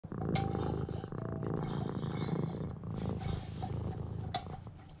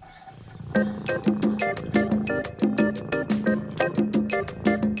は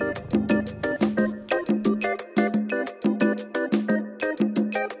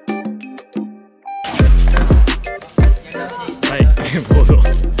い、ボード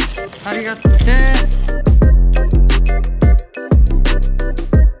ありがとうです。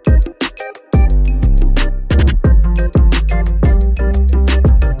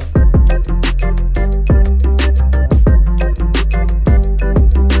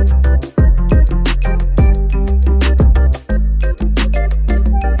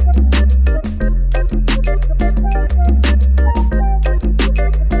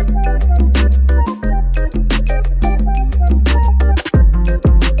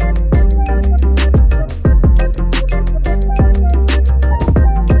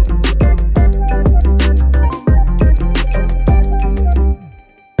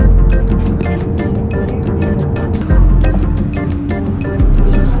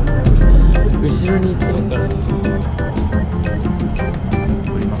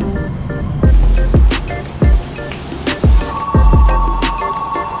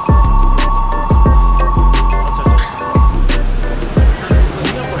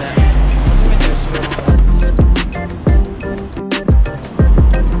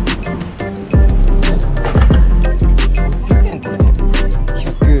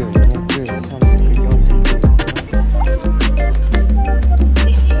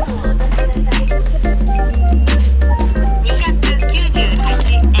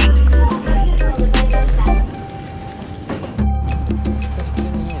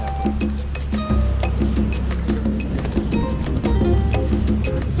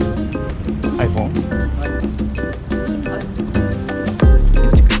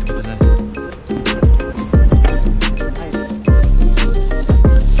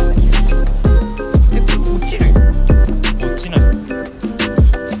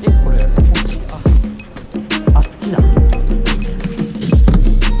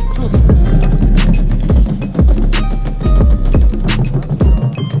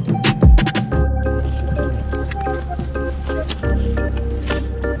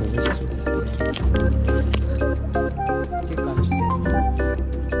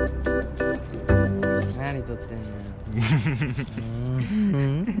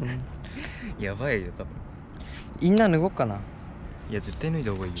やばいよ多分。インナー脱ごうかな。いや絶対脱い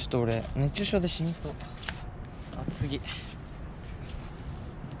だ方がいいよ。ちょっと俺熱中症で死にそう。あ、次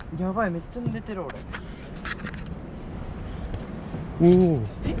やばい、めっちゃ濡れてる俺。おお、え、後ろ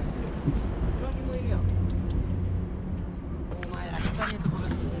にもいるやん。お前ら下にところ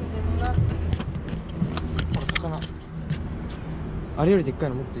にいるんだ。ほら魚、あれよりでっかい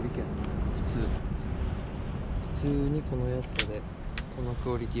のもっといるけん。普通にこの安さでこの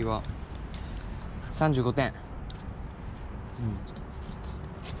クオリティは35点。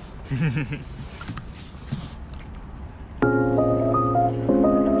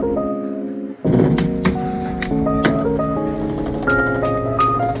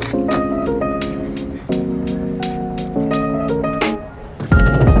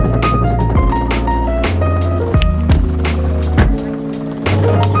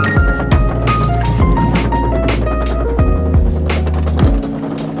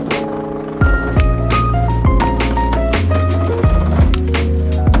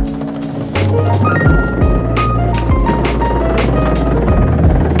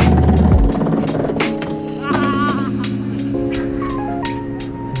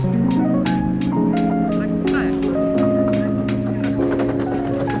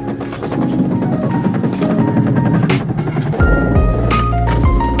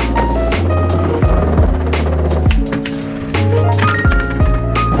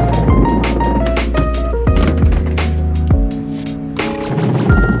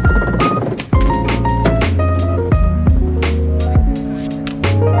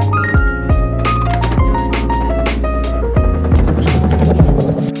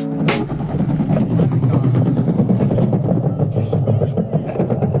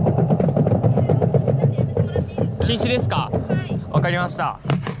禁止ですか？わかりました。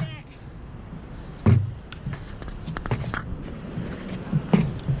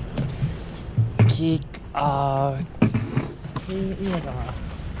キックアウト。いいのかな。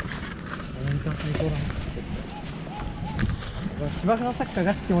芝生のサッカー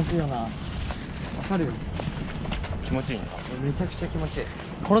が気持ちいいよな。わかるよ。気持ちいいの？めちゃくちゃ気持ちいい。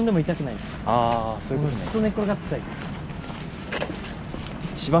転んでも痛くない。ああ、そういうことね。ずっと寝転がってたい。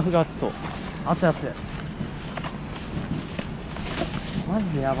芝生が熱そう。熱い熱い。マ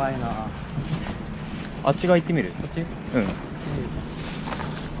ジでやばいな。あっち側行ってみる？こっち？うん。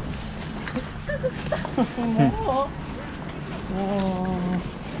も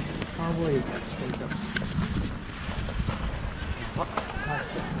うカーボーイしていた。あ、はい。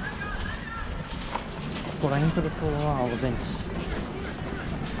ここらイントロとはおベンチ。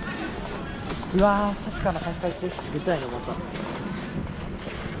うわー、さっきから再開して出たいのまた。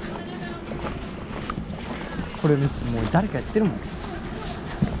これもう誰かやってるもん。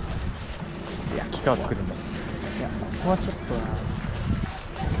いや、機械を作るんだ。いや、ここはちょっとな、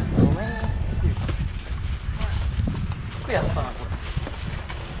ごめんっていうか、よくやったな、これ。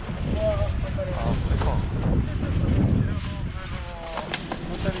あ、これか。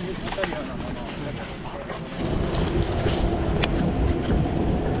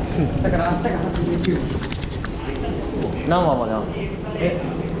だから明日が89。何話まであるの？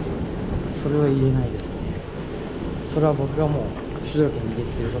それは言えないですね。それは僕がもう主導権握っ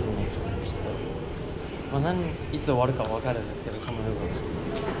ていることになっておりました。まあ、いつ終わるか分かるんですけど、この部分はちょっと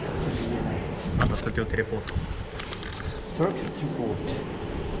言えないです。あと東京テレポート。東京テレポート。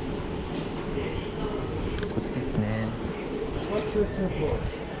こっちですね。東京テレポート。こ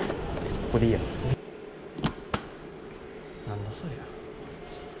こでいいや。なんだそりゃ。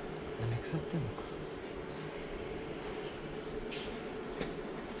何腐ってんのか。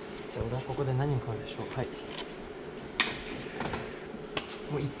じゃあ俺はここで何を買うでしょう。はい。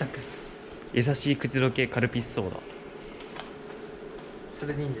もう一択っす。優しい口どけカルピスソーダ。そ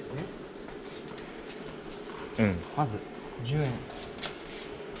れでいいんですね。うん。まず10円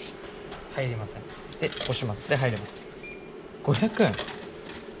入りません。で押します。で入ります。500円。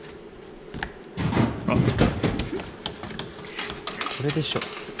あ、これでしょ。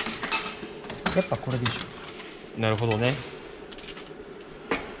やっぱこれでしょ。なるほどね。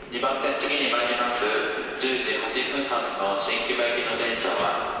2番線次に参ります10時8分発の新木場行きの電車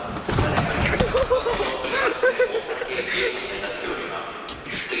は誰かに大阪駅を走り出しております。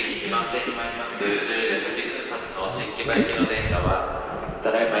次に2番線に参ります10時8分発の新木場行きの電車はた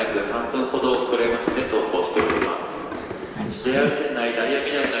だいま約3分ほど遅れまして走行しております。 JR 線内ダイヤ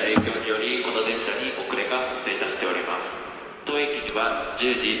乱れの影響によりこの電車に遅れが発生いたしております。当駅には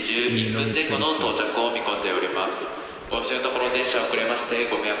10時11分前後の到着を見込んでおります。お越しのところ電車遅れまして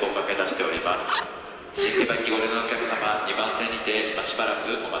ご迷惑をおかけ出しております。新木場行きご利用のお客様、2番線にて今しばらく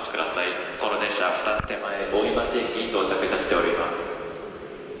お待ちください。この電車2つ手前大井町駅に到着いたしております。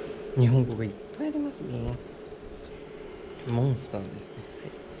日本語がいっぱいありますね。モンスターですね。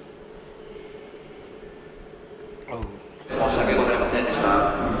はい。申し訳ございませんでし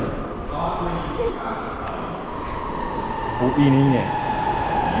た。お、いいねいいね。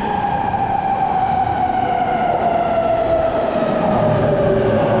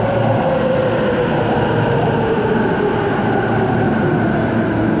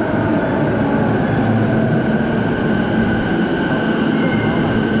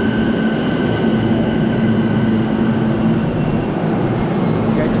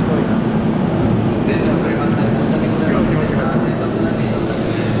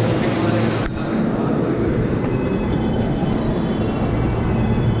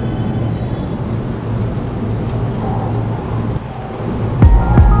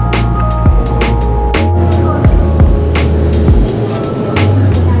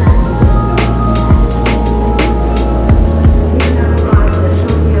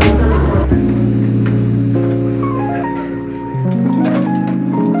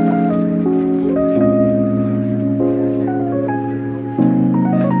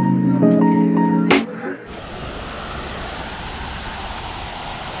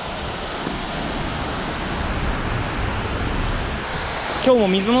今日も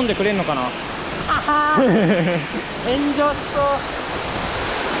水飲んでくれんのかな。炎上しそう。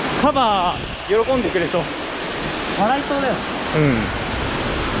カバー喜んでくれそう。笑いそうだよ。うん。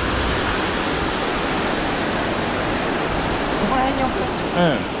ここら辺に置く。うん。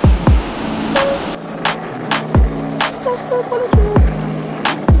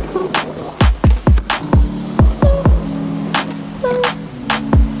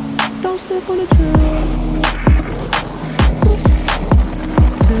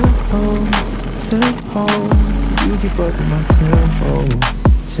Tempo, you keep up with my tempo,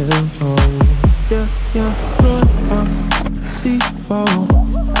 yeah, run up, C4,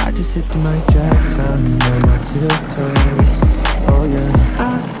 I just hit the Mike Jackson on my tiptoes, oh yeah,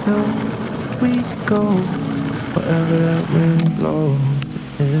 I know we go, wherever that wind blows,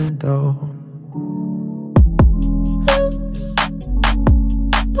 the endo.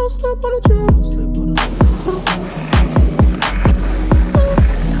 Don't slip on the trail, don't slip on the trail.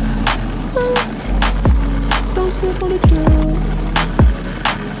 Don't slip on the trail.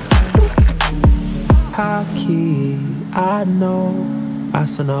 High key, I know. I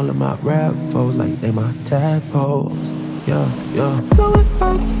send all of my rap foes like they my tadpoles. yeah, yeah. Going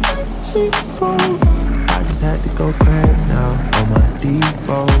up, C4. I just had to go crack now on my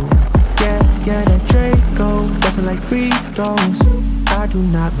default. Yeah, yeah, that Draco, bustin' like free throws. I do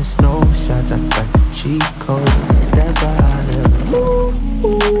not miss no shots, I got the cheat code. That's why I never move.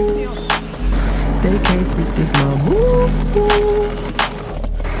 They can't predict my moves.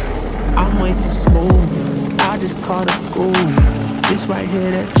 I'm way too smooth, I just caught a groove. This right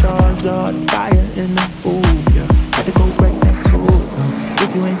here, that charge all the fire in the booth, yeah. Had to go wreck that tool, if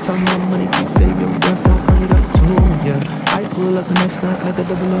you ain't talking about money, can't save your breath, don't bring it up too, yeah. I pull up the next stunt like a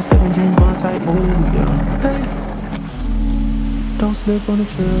 007 James Bond type movie, yeah. Hey, don't slip on the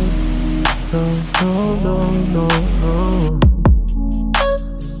trail, no, no, no, no, no.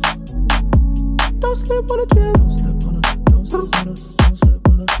 Don't slip on the trail, don't slip on the, don't slip on the, don't slip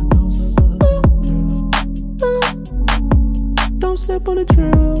on the, don't slip on the trail. Don't slip on the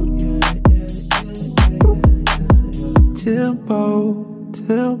trail, tempo,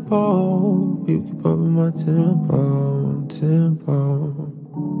 tempo, you keep up with my tempo, tempo.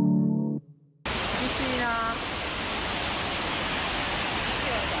 厳しいな。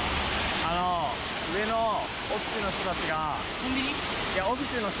上のオフィスの人たちが、いやオフィ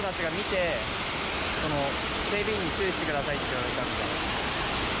スの人たちが見て、その整備員に注意してくださいって言われたんで。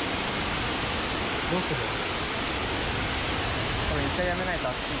どうする？多分一回やめないと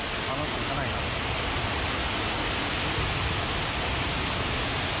あの人行かないな。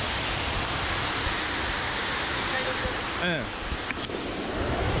うん。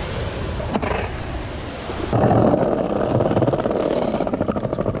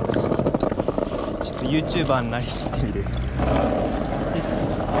ちょっと YouTuber になりきってみる。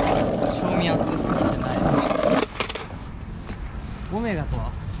賞味熱すぎてない。オメガとは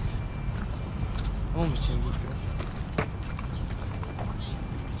オウム真理教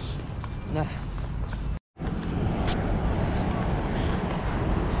な。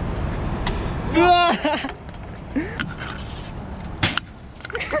うわ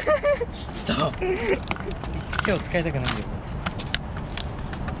ちょっと今日使いたくないんだよ。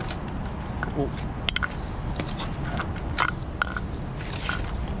お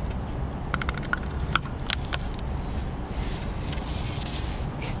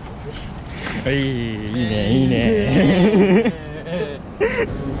いいねいいね。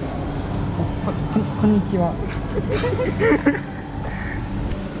こんにちは。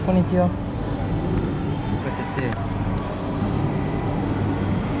こんにちは。こうやって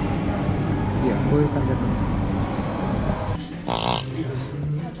いや、こういう感じだったんですよ。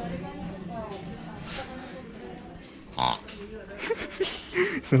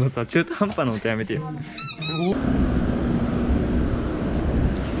そのさ、中途半端な音やめてよ。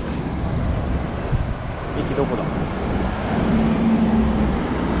駅どこだ？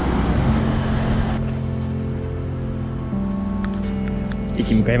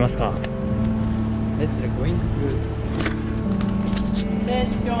駅向かいますか。Let's going to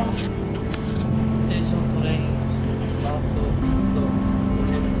station train lastと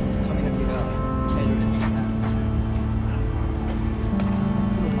髪の毛が茶色でした。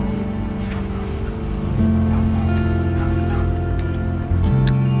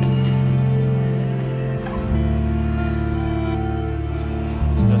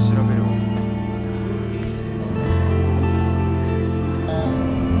ちょっと調べるわ。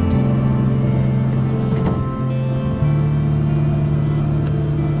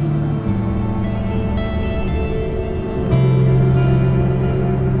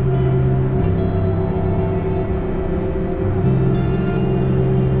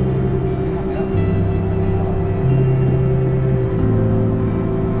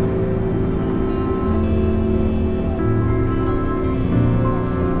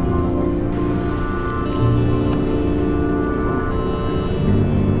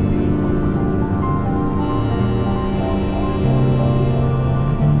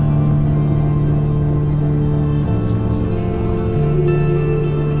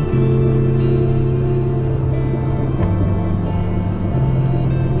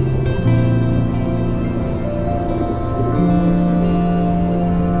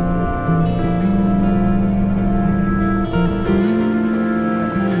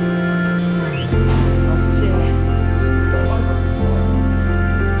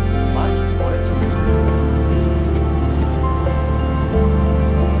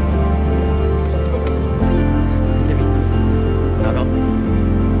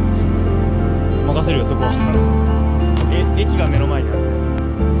駅が目の前にある。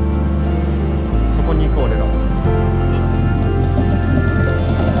そこに行こう俺ら。お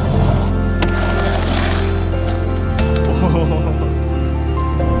お。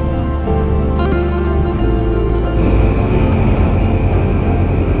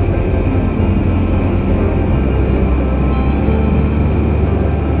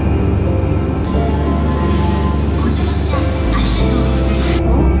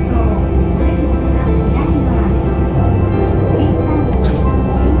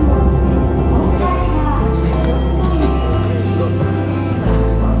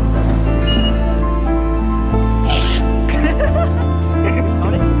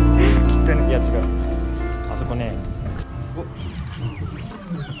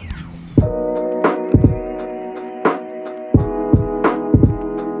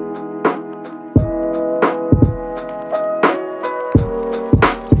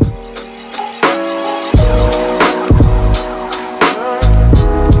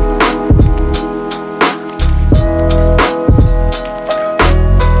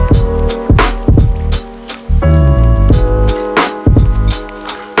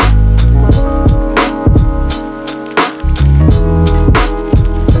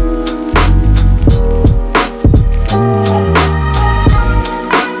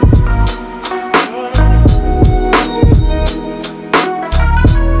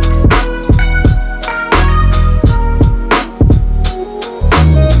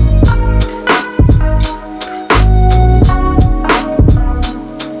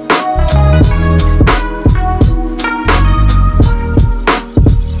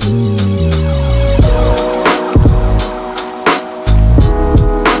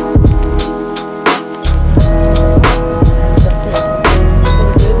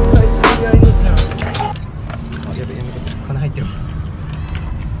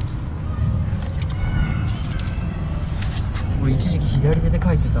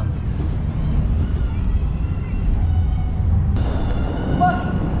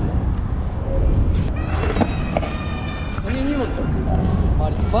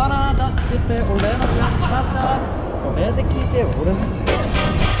わら助けて俺の姿これで聞いて俺の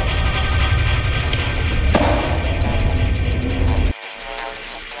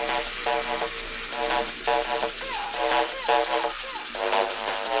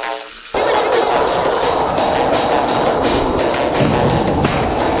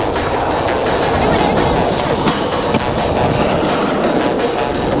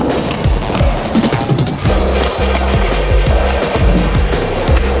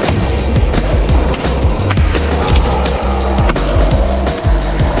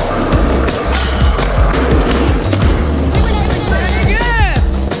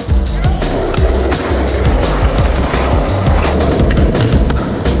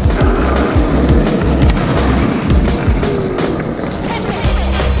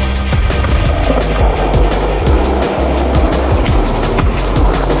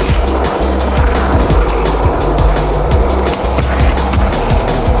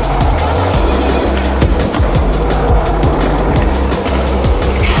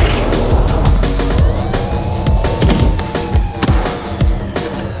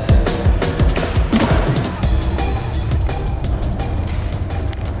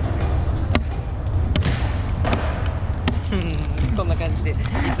こんな感じでい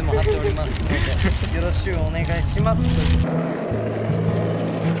つも貼っておりますのでよろしくお願いします。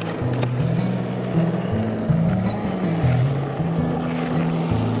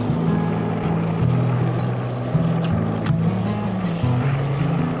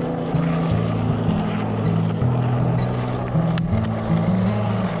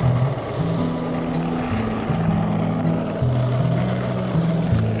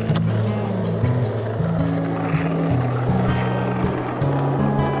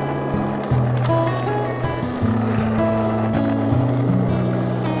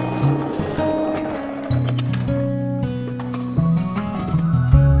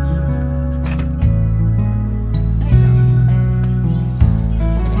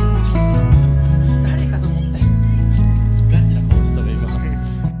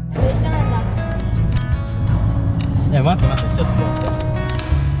待って待って、ちょっと待って。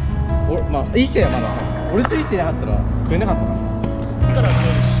俺、まあ、一世はまだ俺と一世なかったら食えなかったな。だから食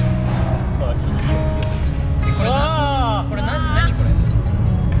えるし。これ何これ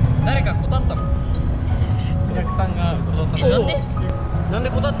誰かこたったの？お客さんがこたったの。なんで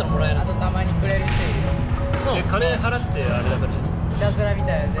こたったのもらえる？あとたまにくれる人いるよ。そう、金払ってあれだからひたすらみ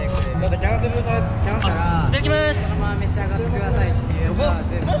たいでくれる。だってキャンセルされキャンセルからいただきます。そのまま召し上がってくださいっていうのが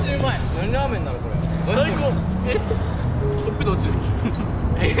全部マジでうまい。何ラーメンなのこれ？最高。ストップで落ちる。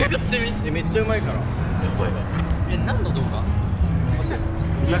めっちゃうまいから。何の動画？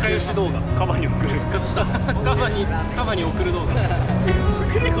仲良し動画。カバに送る。復活した。カバに送る動画。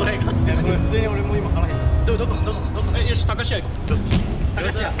送るこれガチで。これ普通に俺も今腹減った。どこ？よし、高橋屋行こう。ちょっと。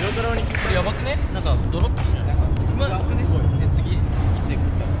高橋屋。両トラにこれやばくね？なんかドロッとしてる。なんかうまい。すごい。次一斉食っ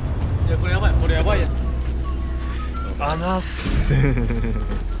た。いやこれやばい。これやばいやつ。あざっす。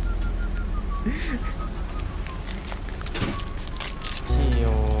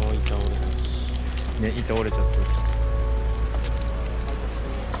ね、板折れちゃってる。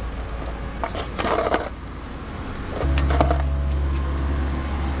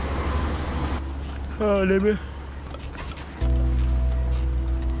ああ、レベ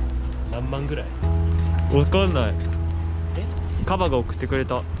何万ぐらい？わかんない。カバが送ってくれ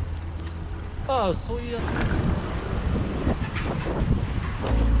た。ああ、そういうやつ。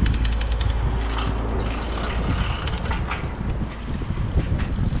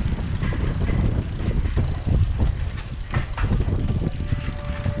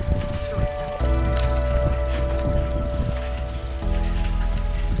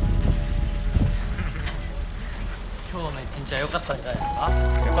良かったんじゃないですか。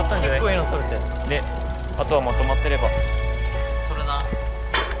良かったんじゃない。結構いいの撮れて。ね、あとはまとまってれば。それな。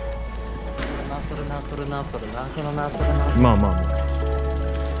それな。まあまあま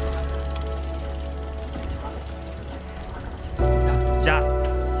あ。じゃあ、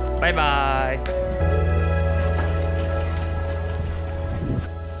バイバーイ。